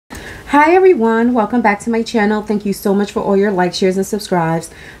Hi everyone, welcome back to my channel. Thank you so much for all your likes, shares, and subscribes.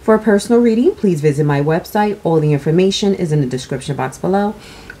 For a personal reading, please visit my website. All the information is in the description box below.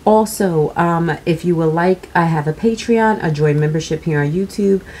 Also, if you would like, I have a Patreon, a joint membership here on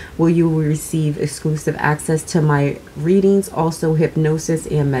YouTube, where you will receive exclusive access to my readings, also hypnosis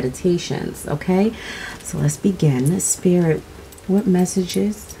and meditations. Okay, so let's begin. Spirit, what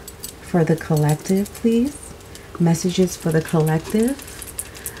messages for the collective, please? Messages for the collective.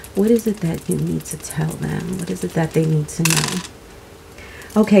 What is it that you need to tell them? What is it that they need to know?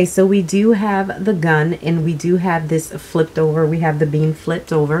 Okay, so we do have the gun and we do have this flipped over. We have the bean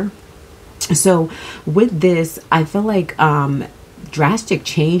flipped over. So with this, I feel like drastic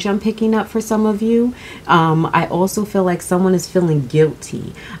change I'm picking up for some of you. I also feel like someone is feeling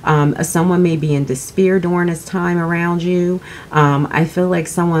guilty. Someone may be in despair during this time around you. I feel like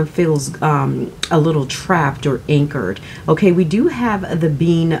someone feels a little trapped or anchored. Okay, we do have the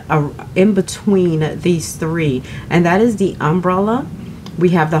bean in between these three, and that is the umbrella.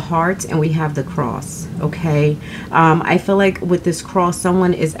 We have the heart and we have the cross. Okay, I feel like with this cross,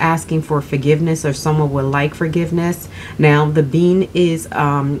 someone is asking for forgiveness, or someone would like forgiveness. Now the bean is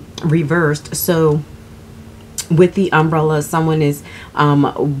reversed, so with the umbrella, someone is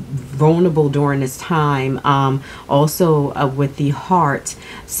vulnerable during this time. Also with the heart,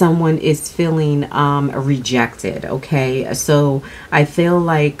 someone is feeling rejected. Okay, so I feel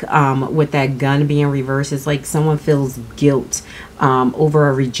like with that gun being reversed, it's like someone feels guilt over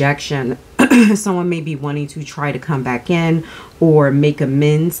a rejection. Someone may be wanting to try to come back in or make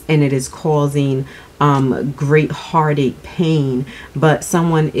amends, and it is causing great heartache, pain. But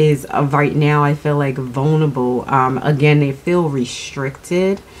someone is right now, I feel like, vulnerable. Again, they feel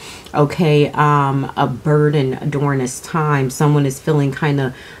restricted. Okay, a burden during this time. Someone is feeling kind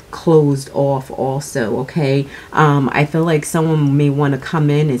of closed off also. Okay, I feel like someone may want to come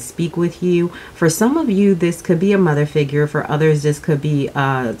in and speak with you. For some of you, this could be a mother figure. For others, this could be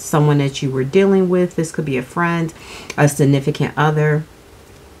someone that you were dealing with. This could be a friend, a significant other.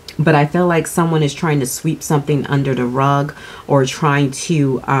 But I feel like someone is trying to sweep something under the rug, or trying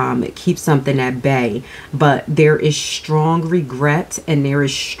to keep something at bay. But there is strong regret, and there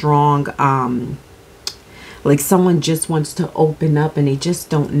is strong like someone just wants to open up and they just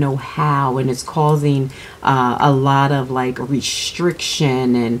don't know how, and it's causing a lot of like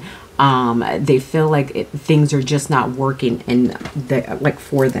restriction, and they feel like things are just not working and like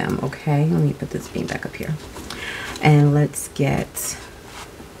for them. Okay, let me put this bean back up here, and let's get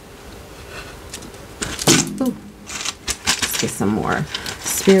some more.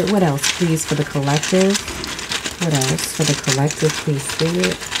 Spirit, what else please for the collective? What else for the collective, please,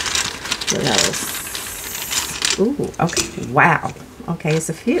 Spirit? What else? Ooh, okay, wow. Okay, it's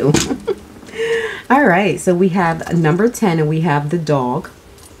a few. All right, so we have number 10 and we have the dog.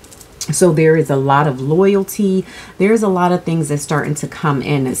 So there is a lot of loyalty. There's a lot of things that's starting to come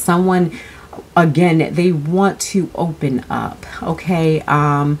in, and someone, again, they want to open up. Okay,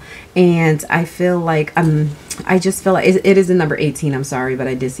 and I feel like I just feel like it is a number 18. I'm sorry, but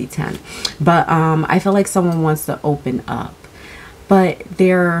I did see 10. But I feel like someone wants to open up, but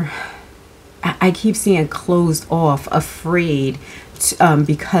I keep seeing closed off, afraid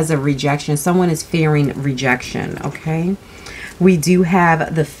because of rejection. Someone is fearing rejection. Okay, we do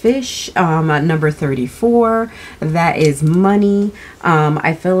have the fish, number 34. That is money.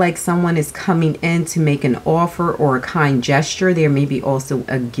 I feel like someone is coming in to make an offer or a kind gesture. There may be also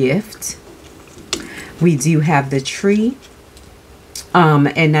a gift. We do have the tree.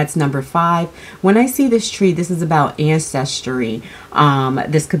 And that's number 5. When I see this tree, this is about ancestry.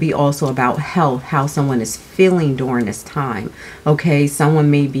 This could be also about health, how someone is feeling during this time. Okay, someone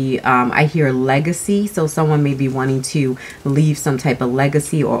may be, I hear legacy, so someone may be wanting to leave some type of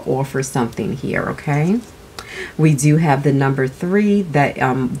legacy or offer something here. Okay, we do have the number 3, that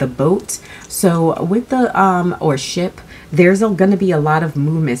the boat. So with the or ship, there's going to be a lot of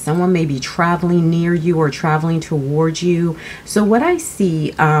movement. Someone may be traveling near you or traveling towards you. So what I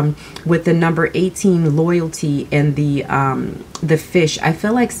see with the number 18, loyalty, and the fish, I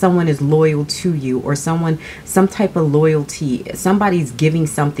feel like someone is loyal to you, or some type of loyalty. Somebody's giving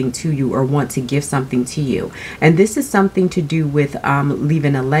something to you or want to give something to you. And this is something to do with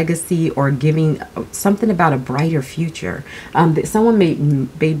leaving a legacy or giving something about a brighter future. Someone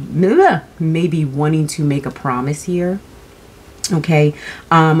may be wanting to make a promise here. Okay,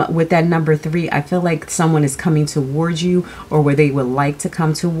 with that number 3, I feel like someone is coming towards you, or where they would like to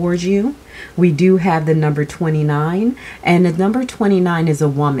come towards you. We do have the number 29, and the number 29 is a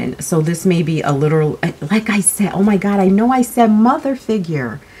woman. So this may be a literal, like I said, oh my God, I know I said mother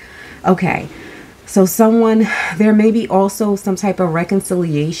figure. Okay, So someone, there may be also some type of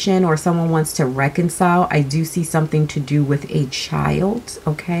reconciliation, or someone wants to reconcile. I do see something to do with a child,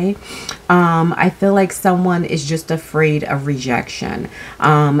 okay? I feel like someone is just afraid of rejection.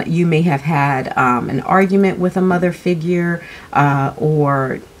 You may have had an argument with a mother figure,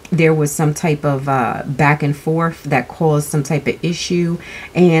 or there was some type of back and forth that caused some type of issue.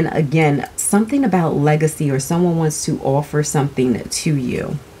 And again, something about legacy, or someone wants to offer something to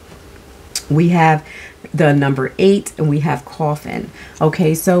you. We have the number 8 and we have coffin.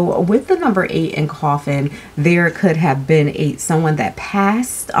 Okay, so with the number 8 and coffin, there could have been someone that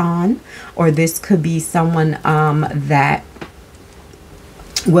passed on, or this could be someone that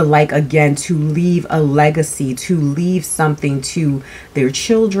would like, again, to leave a legacy, to leave something to their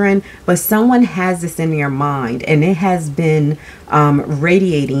children. But someone has this in their mind, and it has been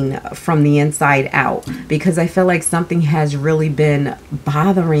radiating from the inside out, because I feel like something has really been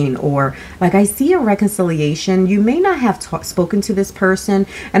bothering, or like I see a reconciliation. You may not have spoken to this person,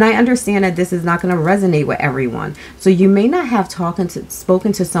 and I understand that this is not going to resonate with everyone. So you may not have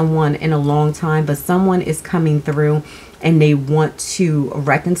spoken to someone in a long time, but someone is coming through and they want to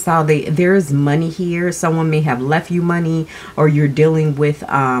reconcile. There is money here. Someone may have left you money, or you're dealing with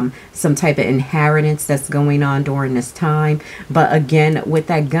some type of inheritance that's going on during this time. But again, with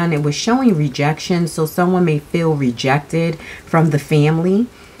that gun, it was showing rejection. So someone may feel rejected from the family.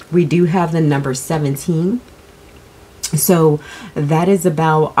 We do have the number 17. So that is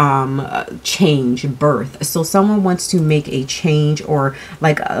about change, birth. So someone wants to make a change, or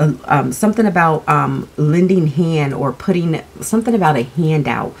like something about lending hand, or putting something about a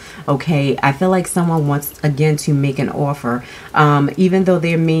handout. Okay, I feel like someone wants, again, to make an offer. Even though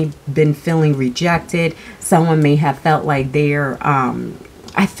they may have been feeling rejected, someone may have felt like they're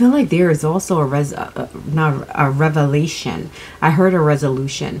I feel like there is also not a revelation. I heard a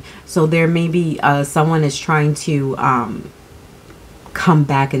resolution. So there may be someone is trying to come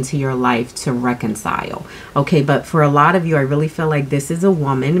back into your life to reconcile. Okay, but for a lot of you, I really feel like this is a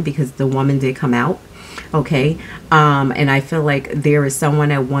woman, because the woman did come out. Okay, and I feel like there is someone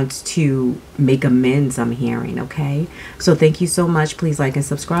that wants to make amends, I'm hearing. Okay, so thank you so much. Please like and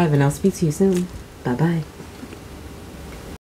subscribe, and I'll speak to you soon. Bye-bye.